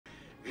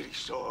It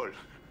is all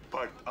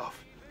part of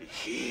the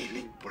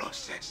healing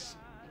process.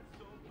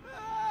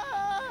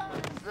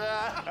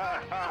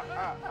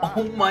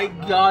 Oh my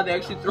god, they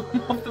actually threw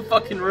him off the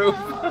fucking roof.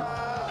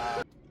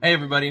 Hey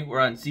everybody, we're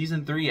on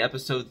season 3,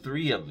 episode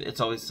 3 of It's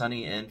Always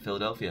Sunny in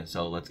Philadelphia,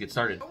 so let's get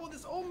started. Oh, well,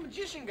 this old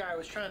magician guy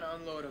was trying to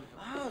unload him.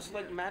 Oh, it's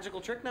like magical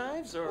trick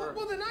knives, or?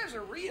 Well, the knives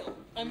are real.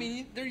 I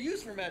mean, they're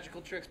used for magical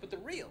tricks, but they're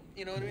real.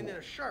 You know what I mean?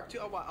 They're sharp, too.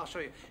 Oh, well, I'll show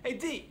you. Hey,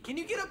 D, can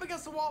you get up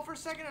against the wall for a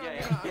second?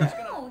 Yeah.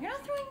 No, you're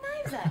not throwing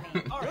knives at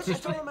me. All right, It's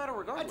still a matter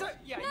regardless.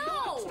 Yeah,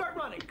 No. start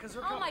running, because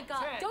we're Oh my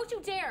god, 10. don't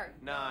you dare.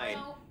 9,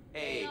 No.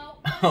 8, No.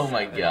 Oh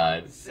my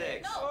god.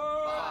 6,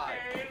 No.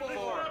 5,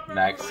 4.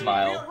 Max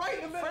smile. Right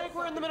in the middle. Frank,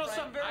 we're in the middle of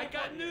something very I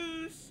got important.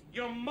 news.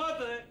 Your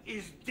mother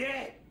is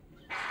dead.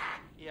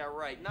 Yeah,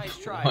 right. Nice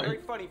try. What? Very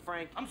funny,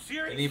 Frank. I'm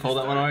serious. Did he pull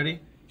that one already?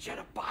 She had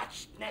a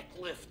botched neck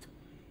lift.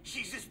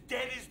 She's as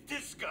dead as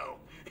disco.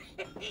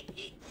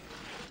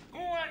 Go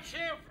on,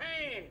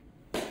 champagne.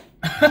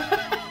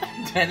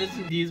 Dennis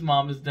and Dee's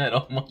mom is dead.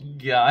 Oh my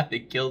god, they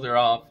killed her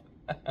off.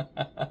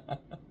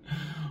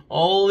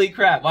 Holy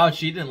crap. Wow,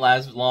 she didn't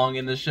last long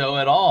in the show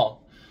at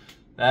all.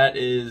 That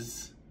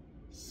is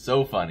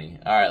so funny.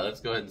 Alright, let's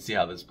go ahead and see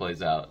how this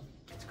plays out.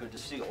 It's good to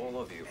see all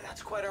of you.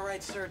 That's quite all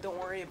right, sir. Don't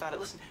worry about it.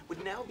 Listen,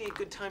 would now be a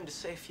good time to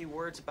say a few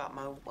words about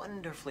my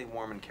wonderfully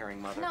warm and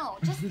caring mother? No,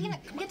 just,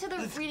 get to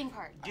the reading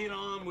part. Get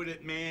on with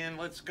it, man.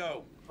 Let's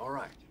go. All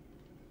right.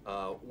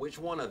 Which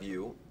one of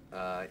you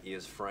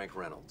is Frank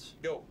Reynolds?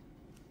 Yo.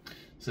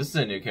 So this is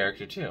a new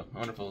character too. I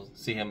wonder if we'll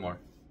see him more.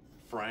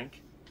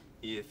 Frank,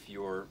 if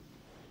your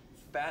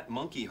fat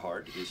monkey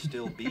heart is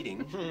still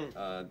beating,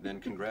 then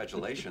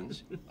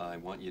congratulations. I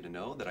want you to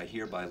know that I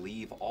hereby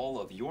leave all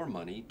of your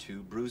money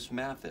to Bruce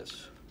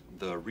Mathis,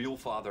 the real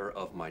father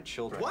of my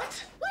children.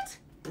 What? What?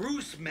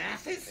 Bruce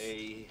Mathis?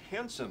 A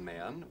handsome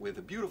man with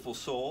a beautiful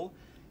soul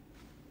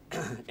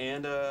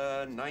and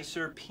a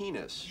nicer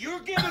penis. You're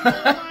giving all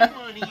my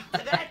money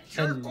to that A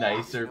jerk off.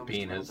 nicer You know, Mr.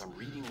 penis. Reynolds, I'm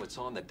reading what's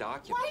on the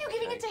document. Why are you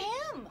giving okay? it to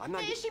him? I'm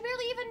not- She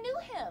barely even knew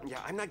him. Yeah,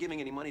 I'm not giving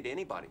any money to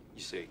anybody,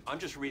 you see. I'm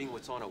just reading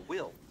what's on a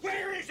will.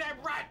 Where is that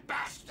rat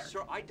bastard?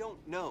 Sir, I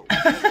don't know.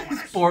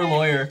 Poor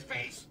lawyer.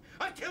 Face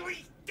until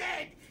he's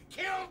dead.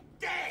 Killed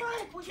dead.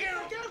 Frank, would you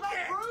Killed forget about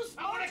dead. Bruce?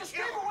 I want to Just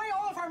kill gave him. away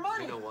all of our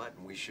money. You know what?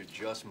 We should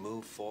just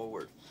move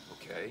forward,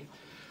 okay?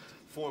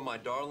 For my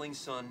darling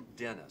son,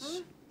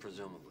 Dennis,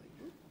 presumably,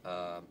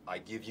 I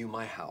give you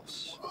my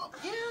house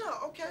Yeah,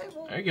 okay.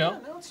 Well, There you go.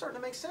 Yeah, now it's starting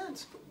to make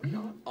sense. But read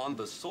on. on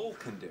the sole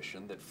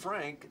condition that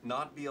Frank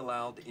not be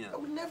allowed in. I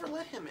would never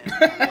let him in.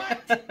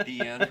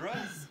 Deandra,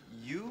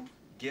 you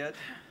get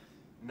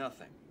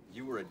nothing.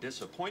 You were a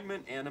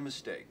disappointment and a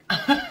mistake.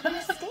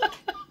 Mistake?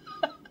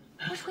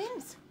 We're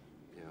twins.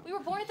 Yeah. We were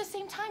born at the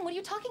same time. What are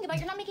you talking about?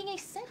 You're not making any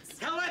sense.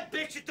 Tell that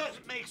bitch it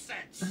doesn't make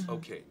sense.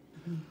 Okay.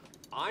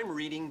 I'm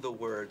reading the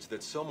words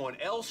that someone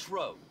else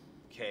wrote,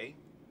 okay?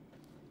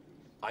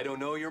 I don't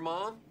know your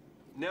mom,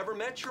 never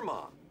met your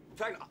mom. In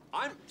fact,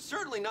 I'm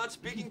certainly not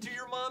speaking to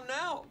your mom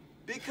now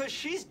because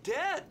she's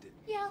dead.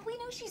 Yeah, we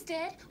know she's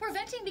dead. We're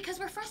venting because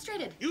we're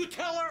frustrated. You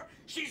tell her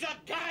she's a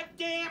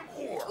goddamn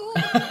whore. Ooh.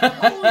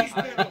 Always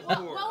been a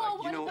whore.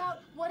 Whoa, You know-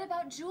 what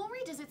about jewelry?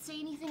 Does it say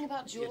anything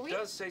about jewelry? It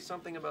does say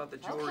something about the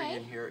jewelry Okay.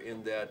 in here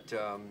in that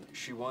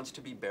she wants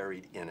to be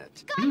buried in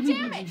it. God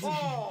damn it!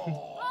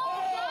 Oh.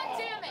 God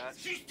damn it!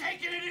 She's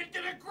taking it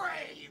into the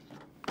grave.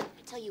 I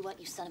tell you what,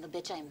 you son of a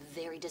bitch, I am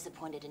very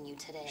disappointed in you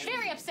today.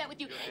 Very upset with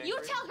you. You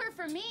tell her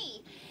for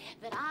me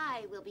that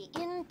I will be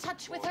in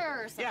touch with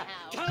her Yeah,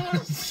 somehow. tell her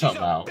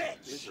Somehow. she's a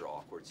bitch. These are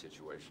awkward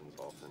situations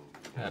often.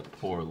 That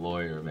poor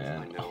lawyer, I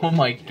man. know Oh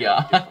my it can be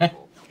god.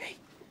 difficult. Hey,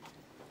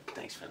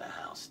 thanks for the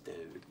house,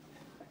 dude.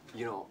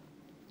 You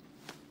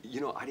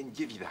know, I didn't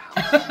give you the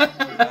house.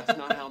 That's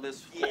not how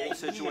this whole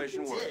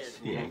situation works.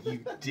 Yeah, you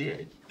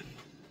did.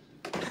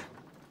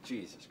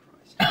 Jesus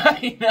Christ.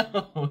 I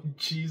know.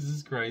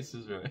 Jesus Christ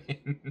is right.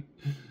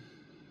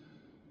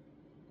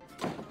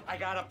 I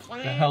got a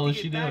plan The hell is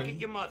to she get back doing?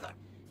 at your mother.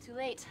 Too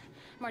late.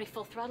 I'm already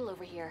full throttle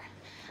over here.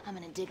 I'm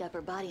gonna dig up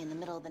her body in the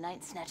middle of the night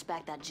and snatch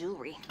back that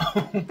jewelry.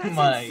 Oh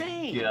my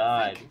insane.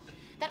 god.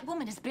 That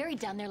woman is buried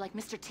down there like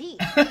Mr. T.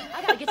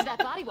 I gotta get to that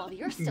body while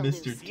the earth's still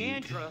Mr. loose. T.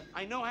 Deandra,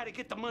 I know how to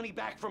get the money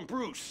back from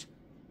Bruce.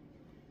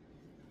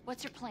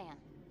 What's your plan?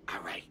 All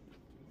right.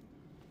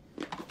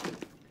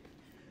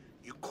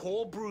 You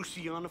call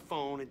Brucey on the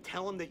phone and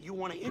tell him that you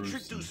want to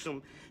introduce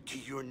him to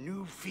your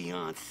new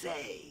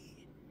fiancée.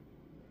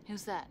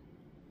 Who's that?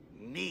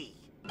 Me.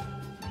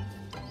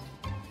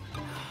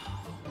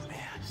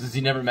 Has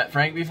he never met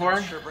Frank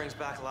before? Sure brings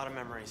back a lot of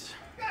memories.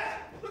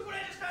 Look what I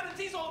just found in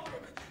D's old room.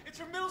 It's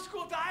her middle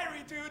school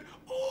diary, dude.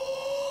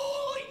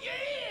 Oh,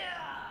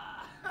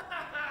 yeah!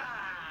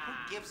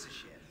 Who gives a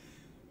shit?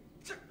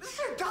 This is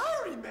her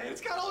diary, man.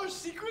 It's got all her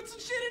secrets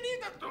and shit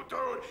in it. Dude,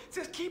 it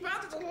says keep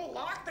out. There's a little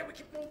lock that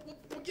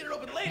we'll get it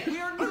open later. We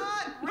are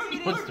not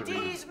reading What's the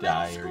Dee's middle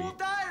diary? school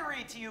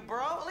diary to you,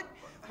 bro. Like,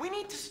 we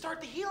need to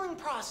start the healing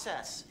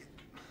process.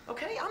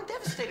 Okay, I'm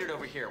devastated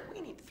over here.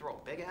 We need to throw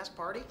a big-ass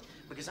party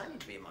because I need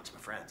to be amongst my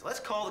friends. Let's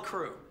call the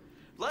crew.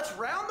 Let's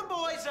round the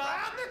boys up.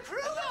 Round the crew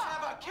and let's up.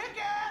 have a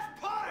kick-ass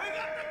party! We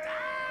got the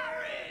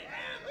diary!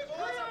 And the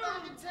boys are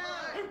back in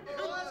town!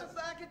 Boys are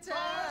back in Boys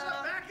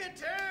are back in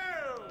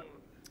town!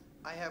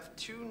 I have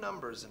 2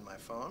 numbers in my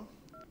phone.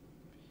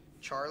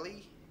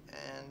 Charlie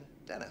and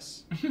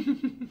Dennis.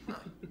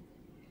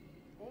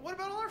 Well, what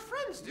about all our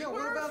friends, dude? Yeah, what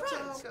what are our about,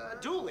 friends?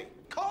 Dooley.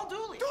 Call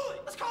Dooley. Dooley!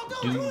 Let's call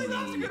Dooley! Dooley.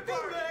 That's a good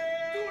party!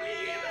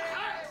 Dooley in the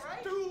house!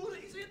 Right?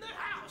 Dooley's in the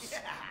house!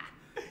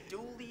 Yeah.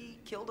 Dooley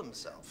killed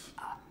himself.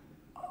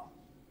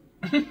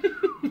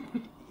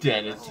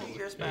 Dennis. 2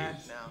 years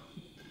back now.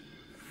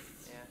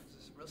 Yeah,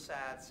 it's a real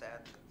sad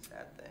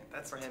thing.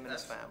 That's for him and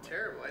his family.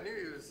 Terrible. I knew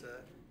he was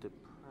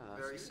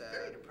Very sad.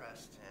 Very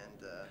depressed.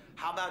 And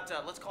How about,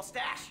 let's call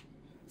Stash?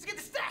 Let's get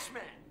the Stash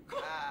Man. Come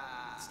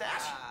on.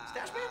 Stash?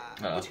 Stash Man?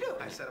 Uh-oh. What'd you do?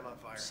 I set him on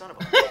fire. Son of a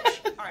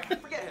bitch. All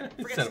right, forget him.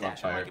 Forget Set him on Stash.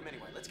 I fire. like him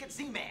anyway. Let's get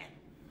Z-Man.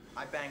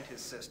 I banged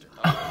his sister.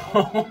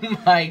 Oh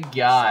my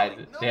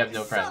god. They have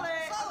no friends.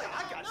 Sully,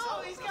 I got No,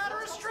 Sully. He's got a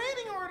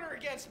restraining order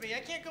against me. I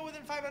can't go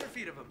within 500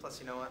 feet of him. Plus,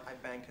 you know what? I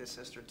banged his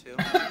sister too.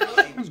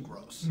 She was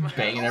gross.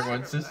 Banging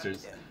everyone's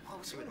sisters. Yeah. Oh,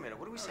 so wait a minute.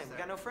 What are we saying? We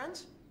got no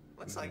friends?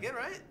 Looks like it,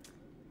 right?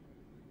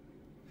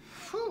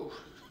 Whew.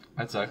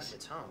 That sucks.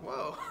 It's home.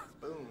 Whoa.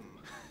 Boom.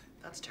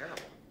 That's terrible.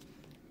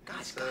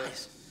 Guys, That's,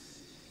 guys,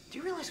 do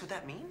you realize what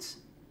that means?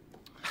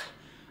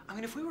 I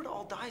mean, if we were to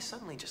all die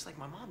suddenly, just like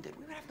my mom did,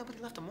 we would have nobody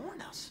left to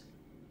mourn us.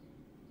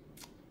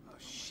 Oh,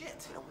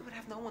 shit. You know, we would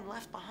have no one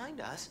left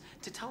behind us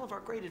to tell of our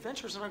great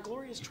adventures and our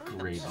glorious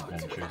triumphs. Great We would not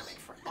adventures. make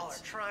friends. All our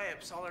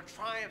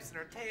triumphs and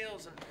our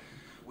tales and...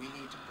 We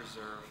need to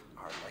preserve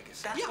our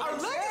legacy. That's Yeah, what our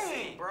I'm legacy,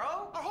 saying, bro.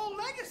 Our whole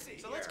legacy.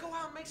 So let's here. go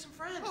out and make some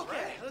friends, Okay,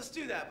 right? let's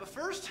do that. But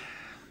first,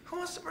 who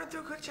wants to burn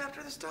through a quick chapter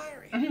of this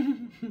diary?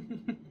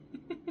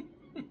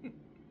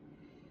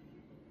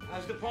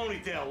 How's the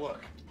ponytail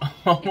look?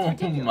 Oh It's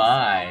ridiculous. I don't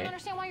my.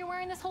 understand why you're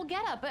wearing this whole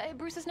getup.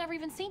 Bruce has never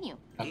even seen you.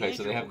 Okay,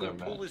 so they have We're their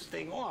gonna pull this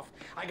thing off.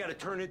 I gotta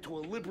turn into a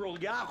liberal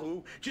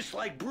Yahoo, just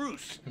like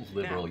Bruce.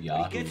 Liberal now,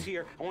 Yahoo. When he gets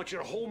here, I want you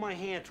to hold my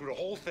hand through the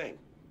whole thing.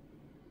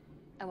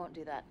 I won't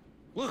do that.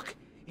 Look,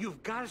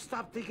 you've got to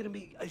stop thinking of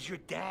me as your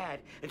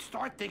dad and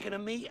start thinking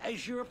of me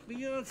as your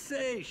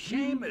fiancé,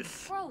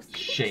 Seamus. Gross.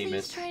 Could you Seamus.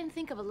 please try and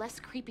think of a less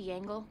creepy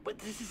angle? But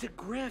this is a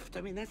grift.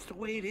 I mean, that's the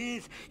way it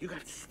is. You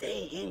got to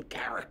stay in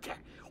character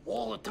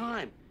all the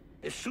time.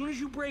 As soon as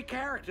you break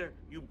character,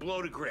 you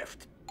blow the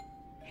grift.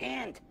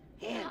 Hand.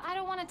 I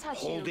don't want to touch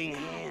Holding you.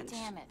 God hands.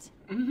 damn it.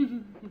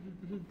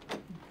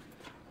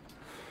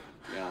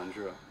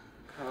 Deandra.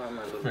 Oh,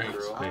 my little Frank's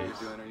girl. How are you face.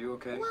 doing? Are you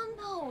okay?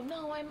 Well,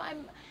 no,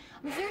 I'm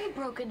very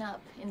broken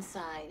up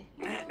inside.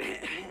 You know?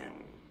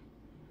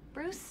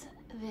 Bruce,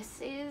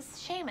 this is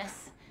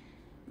Seamus,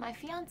 my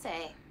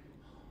fiance.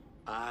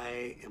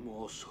 I am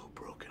also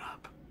broken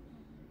up.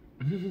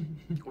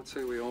 Let's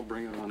say we all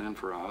bring it on in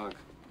for a hug.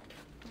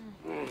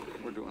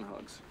 We're doing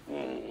hugs.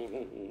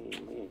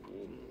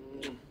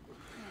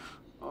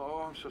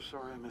 Oh, I'm so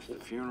sorry I missed the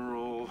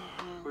funeral.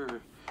 We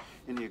were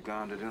in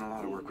Uganda doing a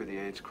lot of work with the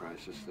AIDS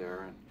crisis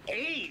there. And...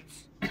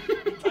 AIDS?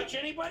 You touch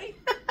anybody?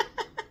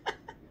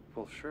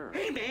 Well, sure.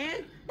 Hey,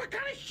 man, what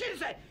kind of shit is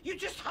that? You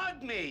just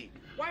hugged me.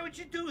 Why would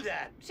you do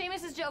that?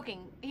 Seamus is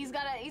joking. He's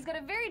got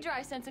a very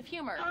dry sense of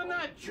humor. I'm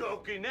not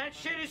joking. That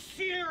shit is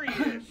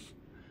serious.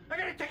 I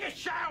gotta take a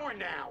shower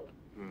now.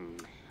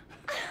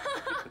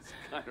 It's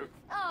kind of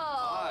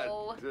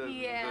Oh, odd,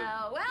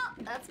 yeah. Well,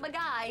 that's my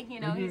guy. You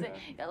know, he's got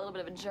a little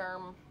bit of a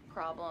germ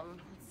problem.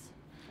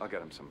 I'll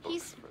get him some books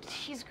He's for that.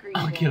 he's grieving.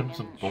 I'll get him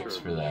some and- books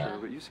and, for that. Sure,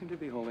 but you seem to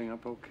be holding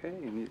up okay.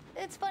 And you...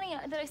 It's funny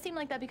that I seem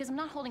like that because I'm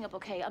not holding up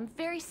okay. I'm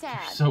very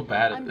sad. So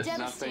bad at I'm this.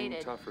 devastated.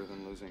 Nothing tougher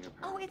than losing a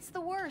parent. Oh, it's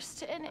the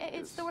worst, and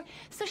it's the worst.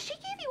 So she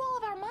gave you all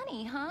of our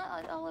money,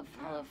 huh? All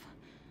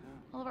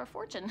of our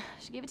fortune.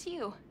 She gave it to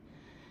you.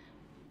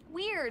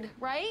 Weird,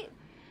 right?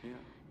 Yeah.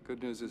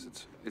 Good news is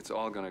it's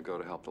all going to go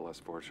to help the less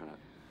fortunate.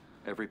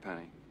 Every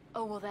penny.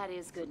 Oh, well, that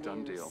is good It's a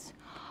done news. deal.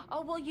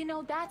 Oh, well, you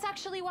know, that's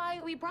actually why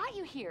we brought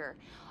you here.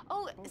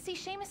 Oh, see,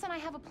 Seamus and I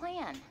have a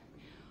plan.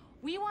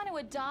 We want to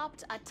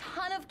adopt a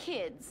ton of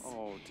kids.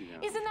 Oh, dear.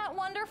 Isn't that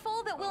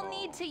wonderful that we'll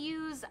need to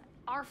use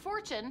our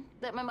fortune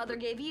that my mother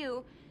gave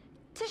you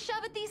to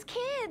shove at these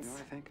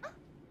kids? You know what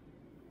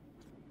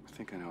I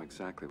think I know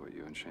exactly what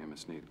you and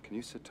Seamus need. Can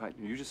you sit tight?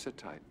 You just sit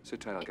tight. Sit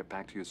tight. I'll get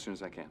back to you as soon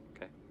as I can,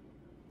 okay?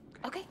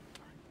 Okay.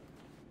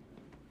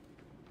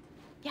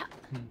 Yeah.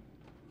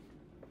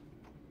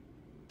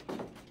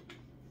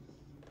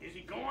 Is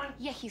he gone?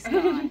 Yeah, he's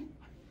gone.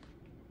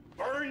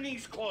 Burn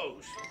these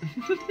clothes.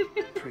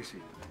 Tracy,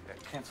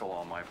 cancel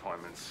all my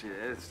appointments. Yeah,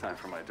 it's time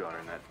for my daughter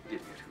and that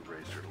idiot who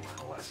raised her to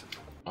learn a lesson.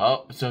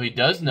 Oh, so he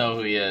does know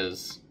who he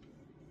is.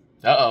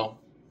 Uh-oh.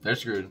 They're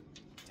screwed.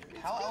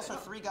 How else are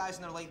 3 guys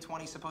in their late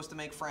 20s supposed to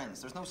make friends?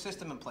 There's no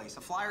system in place.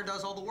 A flyer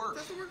does all the work.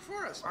 Doesn't work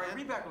for us, All right, man.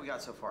 read back what we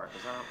got so far,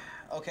 because I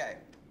don't... Okay.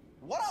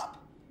 What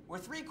up? We're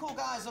 3 cool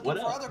guys looking What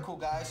for up? other cool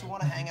guys who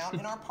want to hang out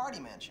in our party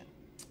mansion.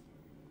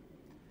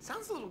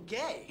 Sounds a little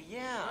gay.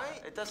 Yeah,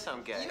 Right? it does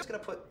sound gay. You're just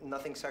gonna put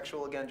nothing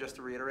sexual again, just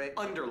to reiterate?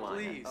 Underline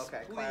it. Please,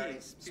 Okay, clarity.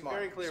 please, be Smart,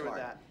 very clear smart.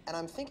 with that. And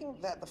I'm thinking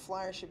that the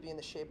flyer should be in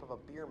the shape of a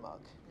beer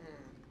mug.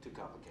 Too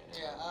complicated.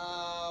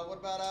 Yeah, what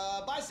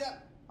about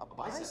bicep? A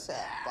bicep.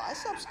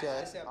 Bicep's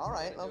good. All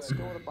right, let's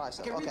go with a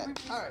bicep. Okay.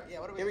 All right, yeah,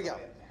 what do we Here we go.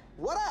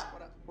 What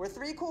up? We're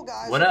three cool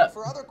guys looking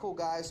for other cool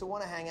guys who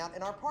want to hang out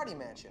in our party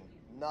mansion.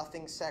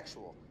 Nothing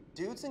sexual.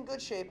 Dudes in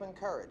good shape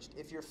encouraged.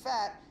 If you're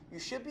fat, you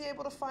should be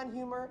able to find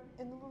humor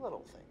in the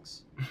little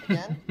things.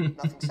 Again,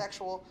 nothing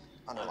sexual,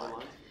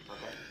 underlined.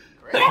 Okay,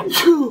 great.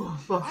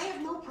 I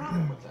have no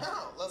problem with that.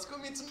 No, let's go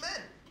meet some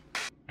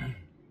men.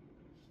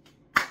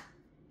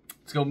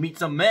 Let's go meet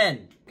some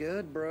men.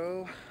 Good,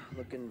 bro.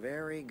 Looking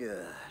very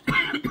good.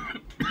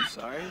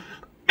 Sorry?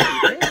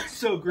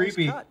 So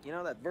creepy. Nice cut. You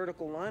know, that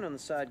vertical line on the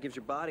side gives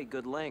your body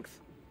good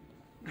length.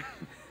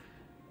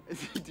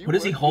 What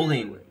is he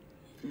holding?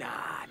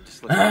 Nah,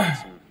 just looking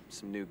at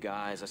some new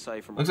guys. I saw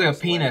you from Looks like a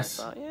across the way. penis.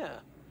 I thought, yeah.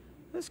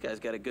 This guy's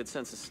got a good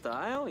sense of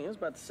style. You know, he's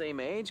about the same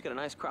age, got a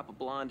nice crop of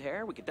blonde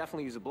hair. We could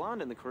definitely use a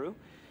blonde in the crew.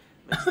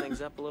 Mix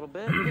things up a little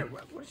bit. Here,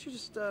 why don't you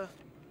just take a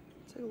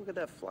look at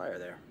that flyer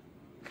there?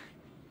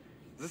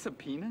 Is this a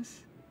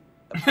penis?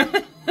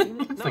 It's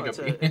No, like a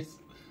penis.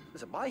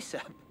 It's a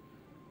bicep.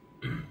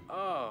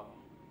 Oh.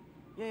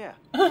 Yeah.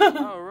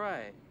 Oh,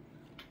 right.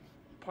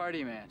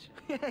 Party mansion.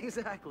 Yeah,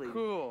 exactly.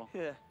 Cool.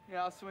 Yeah.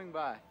 Yeah, I'll swing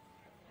by.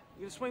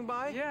 You gonna swing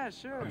by? Yeah,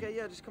 sure. Okay,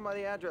 yeah, just come by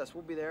the address.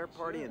 We'll be there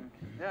partying.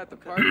 Sure. Yeah, at the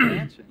party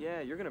mansion.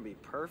 Yeah, you're gonna be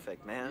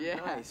perfect, man. Yeah.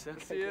 Nice. Okay.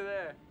 See you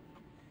there.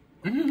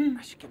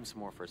 I should give him some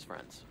more for his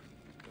friends.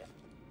 Yeah.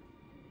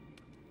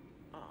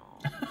 Oh,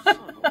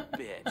 son of a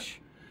bitch.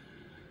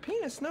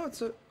 Penis? No,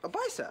 it's a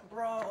bicep.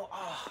 Bro,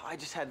 I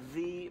just had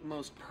the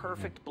most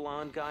perfect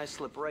blonde guy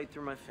slip right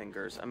through my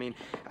fingers. I mean,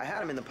 I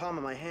had him in the palm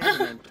of my hand and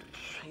then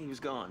he was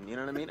gone. You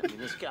know what I mean? I mean,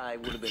 this guy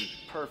would have been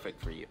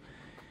perfect for you.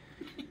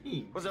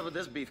 What's up with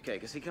this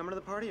beefcake? Is he coming to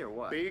the party or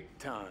what? Big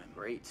time.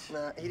 Great.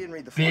 Nah, he didn't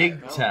read the flyer.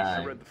 Big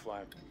time. I read the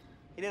flyer.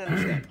 He didn't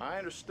understand. I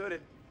understood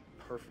it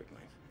perfectly.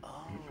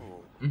 Oh.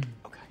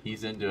 Okay.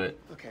 He's into it.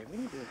 Okay, we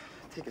need to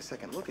take a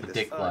second look at The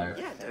this. dick flyer.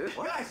 Yeah, dude.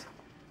 What? Guys,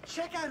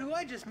 check out who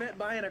I just met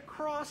buying a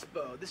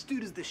crossbow. This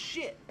dude is the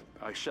shit.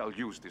 I shall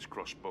use this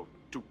crossbow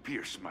to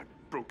pierce my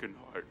broken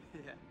heart.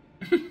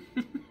 Yeah.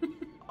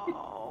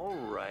 All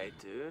right,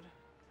 dude.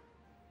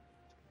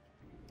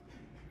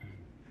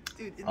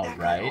 Dude, isn't All that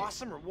guy right.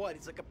 awesome or what?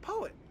 He's like a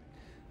poet.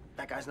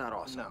 That guy's not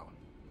awesome. No.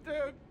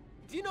 Dude,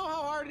 do you know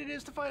how hard it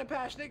is to find a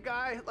passionate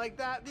guy like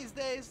that these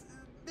days?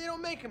 They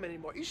don't make them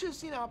anymore. You should have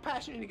seen how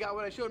passionate he got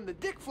when I showed him the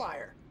dick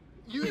flyer.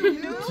 You knew He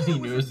it knew it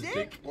was was a a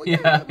dick. Well,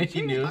 Yeah, we he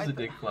changed knew it it. was a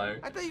dick flyer.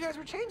 I thought you guys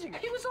were changing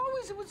it. It was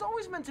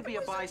always meant to be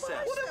a bicep.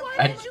 Well, then why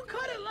I- did you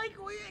cut it like?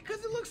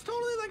 Because it looks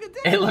totally like a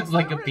dick. It looks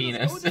like a Let's go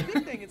penis. with the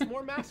dick thing. It's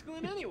more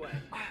masculine anyway.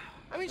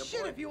 I mean,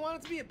 shit. If you want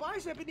it to be a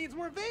bicep, it needs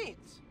more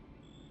veins.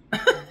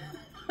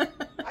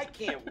 I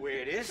can't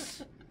wear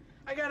this.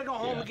 I gotta go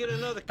home and get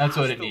another That's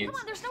what it costume. needs. Come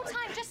on, there's no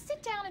time. Just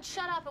sit down and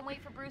shut up and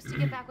wait for Bruce to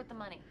get back with the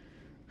money.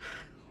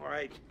 All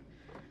right.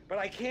 But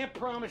I can't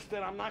promise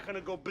that I'm not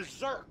gonna go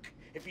berserk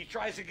if he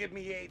tries to give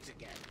me AIDS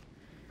again.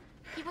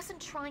 He wasn't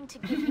trying to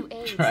give you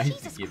AIDS. Tries to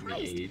Jesus give me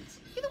Christ. AIDS.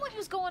 You're the one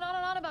who's going on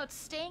and on about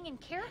staying in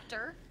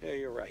character. Yeah,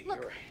 you're right. Look,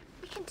 You're right.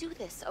 we can do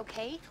this,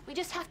 okay? We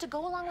just have to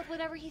go along with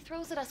whatever he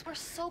throws at us. We're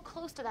so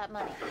close to that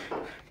money.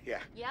 Yeah.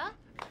 Yeah?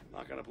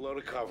 Not gonna blow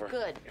the cover.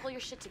 Good. Pull your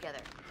shit together,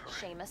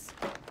 Seamus.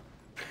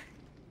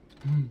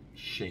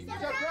 Shame.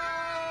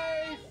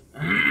 Surprise!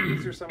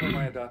 These are some of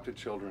my adopted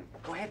children.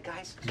 Go ahead,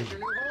 guys. This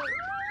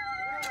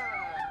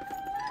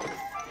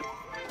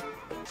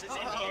is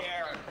in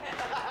here.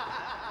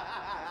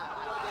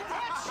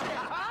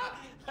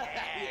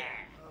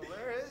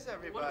 Where is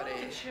everybody?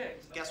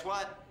 Guess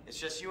what? It's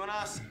just you and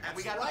us, and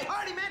we got right. the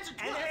party mansion.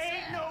 And there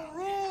ain't no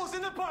rules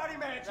in the party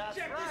mansion. That's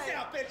Check right. this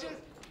out, bitches.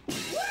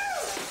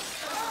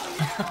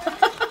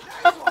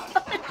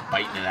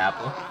 Biting an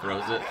apple,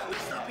 throws it.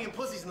 Stop being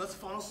pussies and let's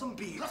funnel some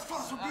beers. Let's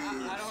funnel some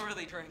beers. I don't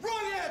really drink.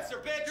 Wrong answer,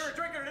 bitch. You're a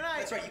drinker tonight.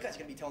 That's right, you guys are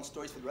gonna be telling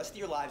stories for the rest of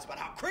your lives about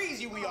how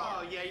crazy we are.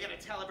 Oh, yeah, you gotta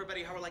tell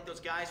everybody how we're like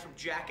those guys from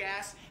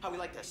Jackass, how we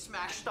like to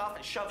smash stuff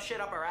and shove shit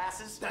up our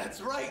asses.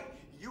 That's right.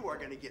 You are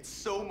gonna get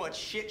so much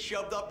shit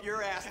shoved up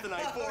your ass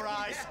tonight, Four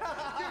Eyes.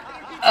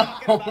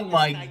 Oh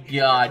my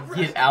god,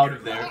 get out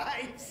of there.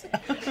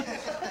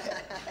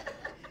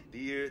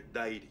 Dear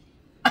Diary,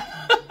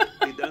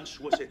 the dance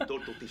was a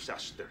total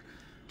disaster.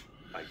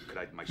 I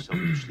cried myself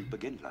to sleep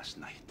again last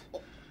night.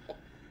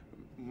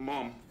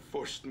 Mom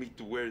forced me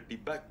to wear the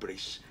back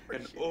brace,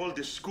 and all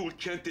the school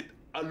chanted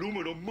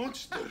 "Aluminum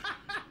Monster."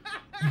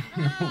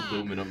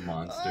 Aluminum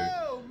monster.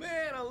 Oh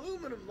man,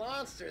 aluminum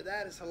monster.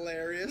 That is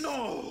hilarious.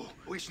 No,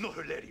 it's not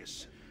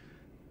hilarious.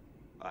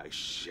 I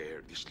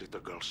share this little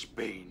girl's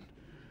pain.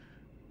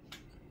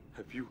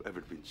 Have you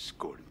ever been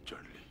scorned,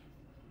 Charlie?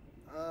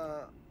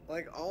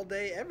 Like all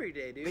day, every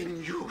day, dude.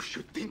 Then you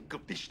should think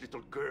of this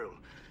little girl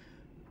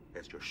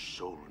as your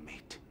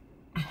soulmate.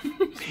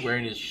 He's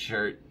wearing his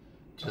shirt,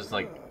 just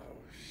like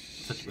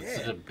such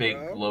a big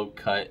low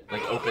cut,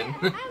 like open.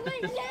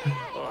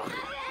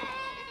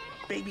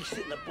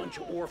 Babysitting a bunch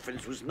of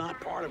orphans was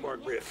not part of our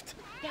grift.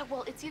 Yeah,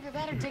 well, it's either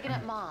that or digging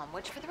up Mom,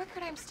 which for the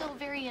record I'm still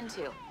very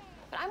into.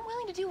 But I'm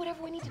willing to do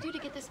whatever we need to do to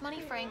get this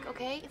money, Frank,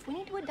 okay? If we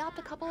need to adopt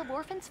a couple of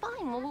orphans,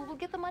 fine. We'll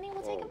get the money and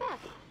we'll take them back.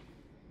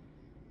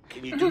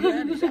 Can you do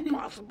that? Is that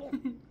possible?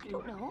 I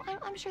don't know.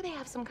 I'm sure they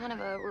have some kind of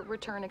a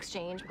return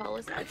exchange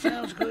policy. That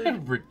sounds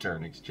good.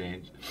 Return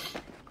exchange.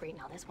 Great,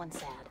 now this one's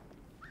sad.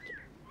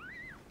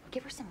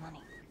 Give her some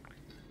money.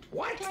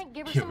 What? Frank,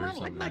 give her Give some her money.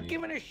 some I'm not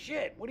giving a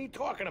shit. What are you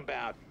talking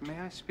about? May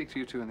I speak to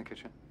you two in the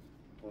kitchen?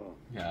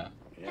 Yeah.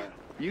 Yeah.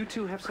 You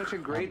two have such a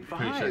great I'm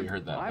pretty vibe. sure you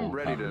heard that I'm whole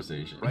ready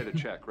conversation. to write a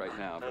check right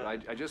now, but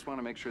I just want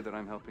to make sure that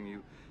I'm helping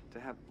you to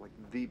have like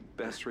the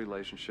best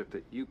relationship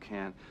that you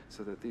can,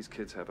 so that these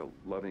kids have a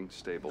loving,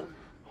 stable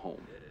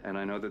home. And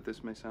I know that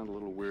this may sound a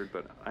little weird,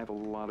 but I have a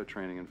lot of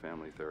training in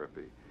family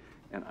therapy,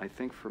 and I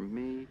think for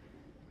me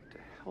to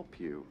help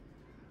you,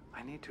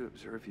 I need to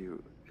observe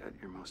you at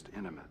your most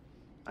intimate.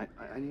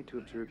 I need to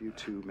observe you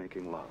two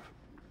making love.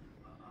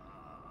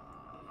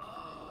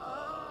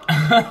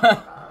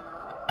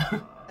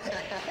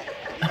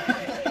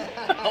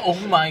 Oh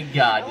my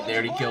god, did they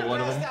already kill one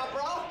of them?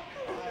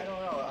 I don't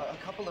know, a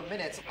couple of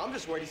minutes. I'm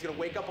just worried he's gonna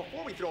wake up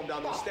before we throw him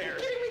down those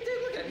stairs. Are you kidding me,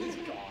 dude? Look at him. He's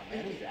gone,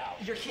 man. He's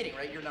out. You're kidding,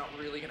 right? You're not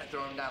really gonna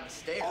throw him down the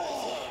stairs.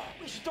 Oh,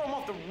 we should throw him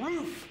off the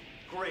roof.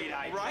 Great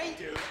idea, right?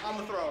 dude. I'm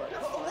the thrower.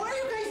 Why are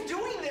you guys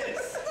doing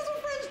this? That's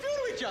what friends do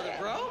to each other,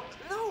 bro.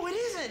 No, it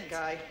isn't.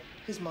 Guy,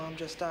 his mom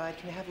just died.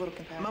 Can you have a little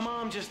compassion? My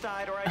mom just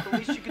died, all right? The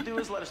least you could do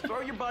is let us throw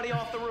your buddy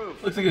off the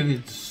roof. Looks like they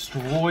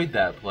destroyed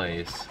that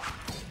place.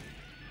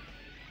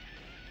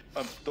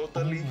 I'm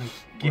totally Oh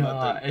gonna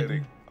God. tell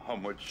Eric how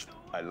much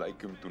I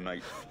like him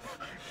tonight.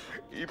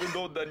 Even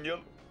though Danielle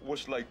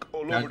was like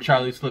all Now over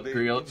Charlie's the flipped,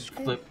 place in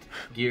school. flipped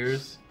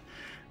gears.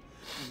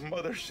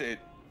 Mother said,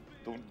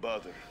 don't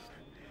bother.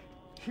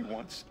 He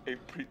wants a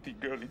pretty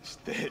girl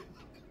instead.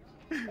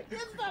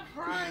 Stop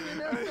crying,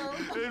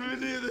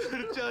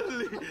 Ernesto.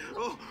 Charlie.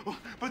 Oh,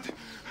 but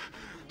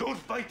don't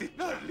fight it,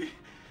 Charlie.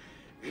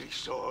 It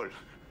is all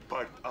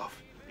part of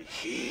the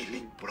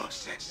healing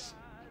process.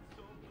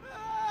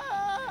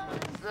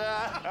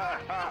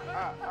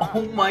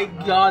 Oh my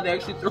god, they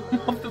actually threw him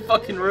off the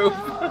fucking roof.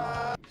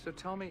 So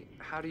tell me,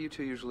 how do you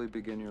two usually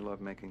begin your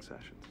lovemaking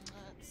sessions?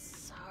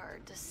 It's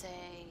hard to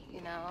say,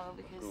 you know,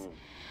 because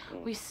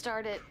we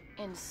start it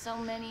in so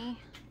many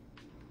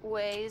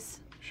ways.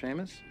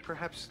 Seamus,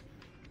 perhaps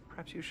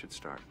you should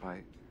start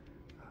by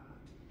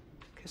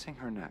kissing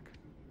her neck,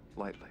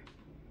 lightly.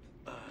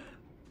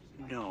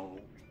 No,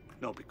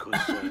 because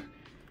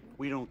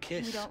we don't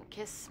kiss. We don't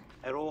kiss.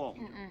 At all.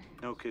 Mm-mm.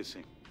 No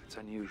kissing. It's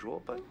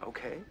unusual, but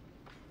okay.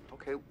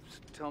 Okay,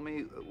 tell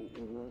me,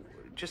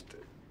 just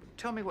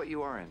tell me what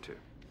you are into.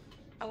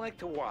 I like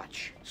to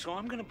watch, so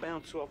I'm gonna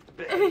bounce off the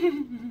bed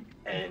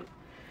and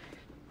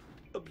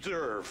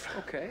observe.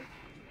 Okay.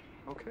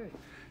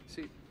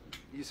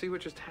 You see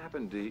what just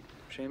happened, Dee?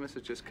 Seamus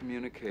has just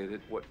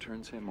communicated what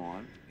turns him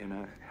on in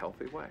a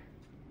healthy way.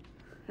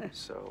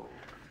 So,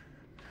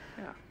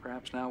 yeah,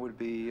 perhaps now would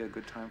be a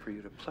good time for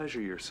you to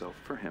pleasure yourself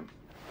for him.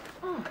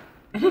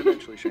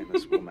 Eventually,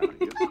 Seamus will marry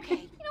you. Okay,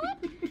 you know what?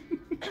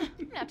 I'm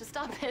gonna have to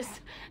stop this.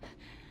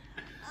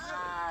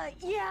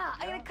 Yeah,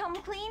 I gotta come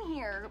clean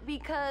here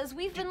because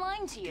we've been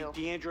lying to you.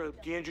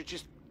 Deandra,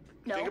 just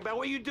No. think about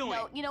what you're doing.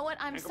 No, you know what?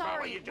 I'm Think about what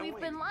sorry. you're doing.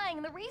 We've been lying.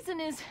 And the reason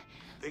is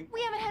Think-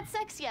 we haven't had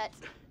sex yet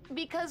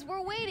because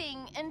we're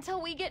waiting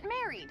until we get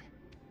married.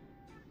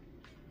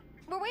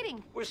 We're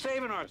waiting. We're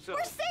saving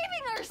ourselves. We're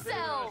saving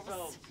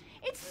ourselves.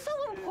 It's so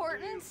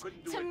important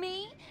to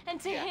me and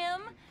to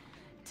him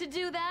to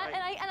do that,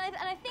 and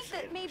I think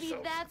that maybe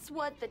that's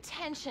what the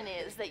tension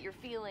is that you're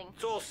feeling.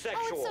 It's all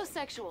sexual. Oh, it's so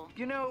sexual.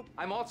 You know,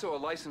 I'm also a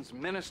licensed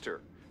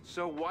minister,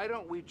 so why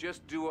don't we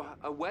just do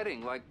a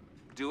wedding, like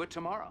do it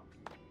tomorrow?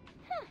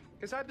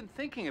 Because I've been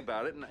thinking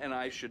about it, and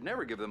I should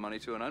never give the money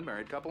to an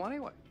unmarried couple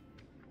anyway.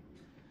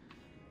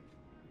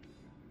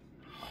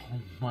 Oh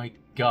my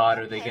god,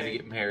 are they gonna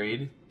get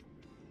married?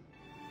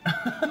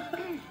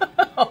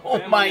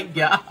 Oh my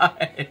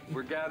god.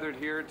 We're gathered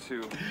here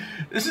to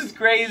This is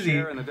crazy.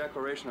 share in the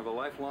declaration of a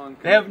lifelong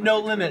They have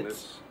no commitment between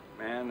limits. This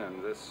man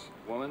and this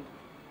woman,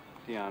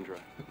 Deandra.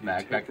 You Mac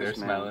take back there this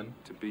man smiling.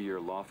 to be your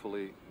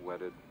lawfully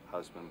wedded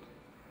husband.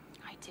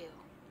 I do.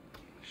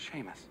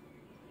 Seamus,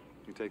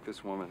 you take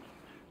this woman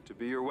to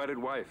be your wedded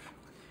wife.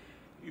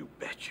 You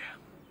betcha.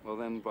 Well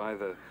then, by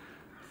the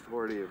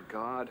authority of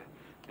God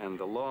and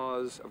the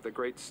laws of the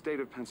great state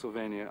of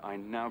Pennsylvania, I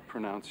now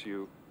pronounce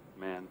you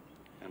man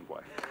and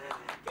wife.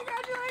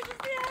 Congratulations,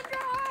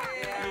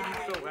 Deandra!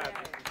 I'm so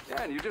happy.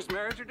 Yeah, and you just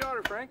married your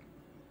daughter, Frank.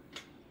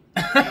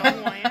 You know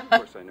who I am? Of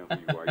course I know who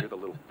you are. You're the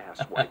little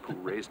asswipe who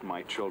raised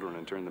my children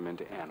and turned them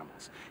into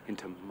animals,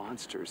 into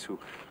monsters who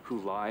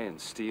lie and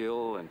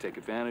steal and take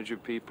advantage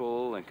of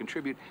people and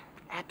contribute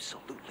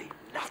absolutely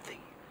nothing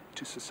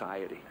to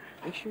society.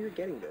 Make sure you're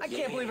getting this. I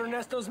can't believe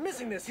Ernesto's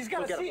missing this. He's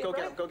got to see it, Go right?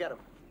 get him. Go get him.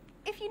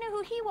 if you knew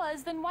who he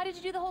was, then why did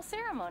you do the whole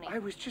ceremony? I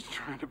was just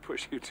trying to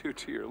push you two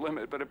to your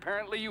limit, but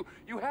apparently you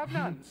have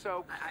none.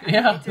 So I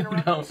hate to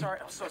interrupt. I'm sorry.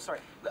 I'm so sorry.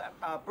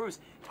 Bruce,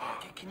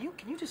 can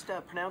you just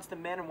pronounce the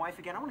man and wife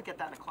again? I want to get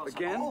that in a close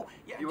Again? Oh,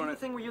 yeah. You do the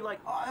thing where you like,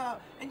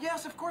 and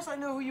yes, of course I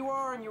know who you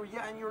are, and you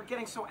were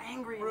getting so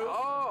angry. Bruce,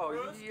 oh,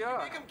 Bruce, yeah. Can you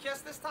make him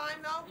kiss this time,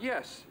 though?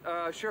 Yes,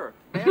 sure.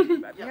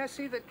 May I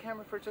see that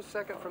camera for just a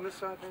second from this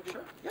side, maybe?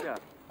 Sure.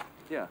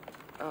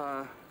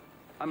 Yeah.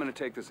 I'm going to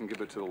take this and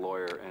give it to the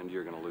lawyer, and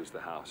you're going to lose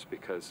the house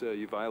because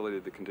you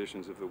violated the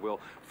conditions of the will.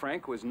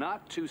 Frank was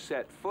not to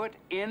set foot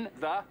in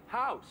the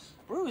house.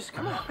 Bruce,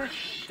 come on.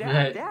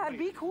 Dad,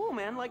 be cool,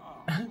 man. Like,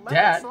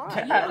 Dad.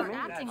 You're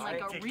acting like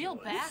a real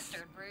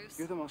bastard, Bruce.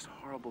 You're the most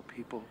horrible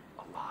people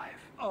alive.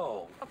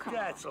 Oh, come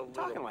that's a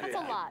little That's a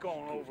lot.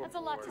 going over. That's a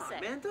lot to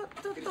say. Man,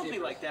 don't be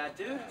like that,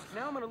 dude.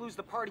 Now I'm gonna lose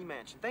the party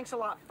mansion. Thanks a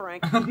lot,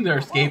 Frank. They're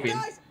escaping.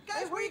 Guys,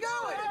 where you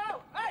going?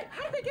 Hey,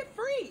 how did they get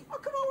free? Oh,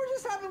 come on, we're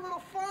just having a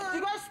little fun. Do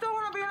you guys still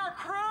want to be in our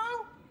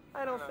crew?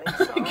 I don't think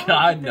so.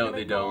 God, no,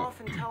 they Go don't. off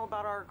and tell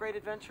about our great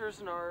adventures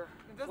and our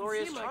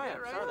glorious seem like triumphs,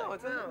 it, right? are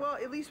they? No. Well,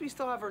 at least we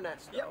still have our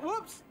nest. Yeah,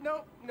 whoops.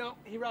 No,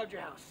 he robbed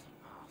your house.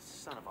 Oh,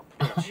 son of a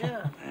bitch.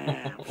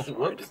 Man, I'm sorry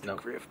Whoops, that the no.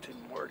 grift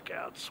didn't work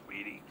out,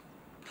 sweetie.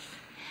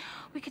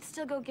 We could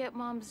still go get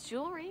Mom's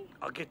jewelry.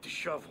 I'll get the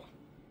shovel.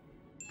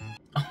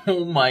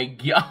 Oh my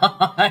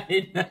god.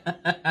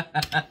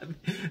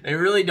 They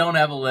really don't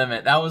have a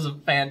limit. That was a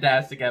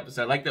fantastic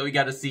episode. I like that we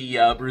got to see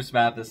Bruce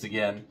Mathis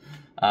again.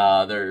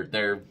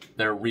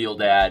 Their real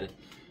dad.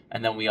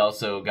 And then we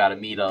also got to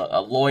meet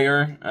a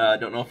lawyer.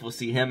 Don't know if we'll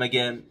see him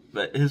again,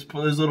 but his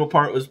little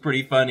part was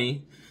pretty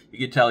funny. You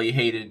could tell he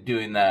hated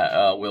doing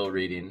that will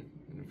reading,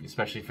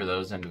 especially for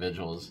those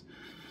individuals.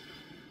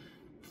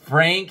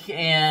 Frank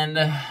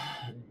and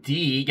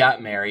Dee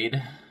got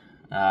married.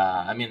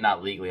 I mean,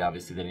 not legally,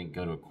 obviously. They didn't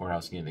go to a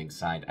courthouse and get anything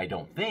signed. I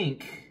don't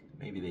think.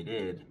 Maybe they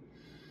did.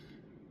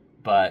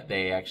 But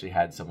they actually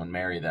had someone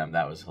marry them.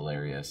 That was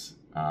hilarious.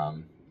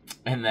 And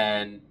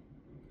then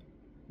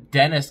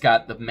Dennis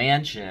got the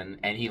mansion,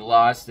 and he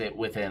lost it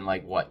within,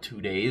 like, what,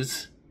 2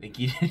 days? I think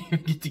he didn't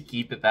even get to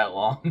keep it that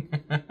long.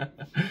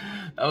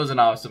 That was an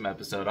awesome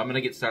episode. I'm going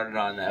to get started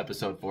on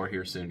episode 4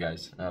 here soon,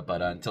 guys.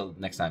 But until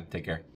next time, take care.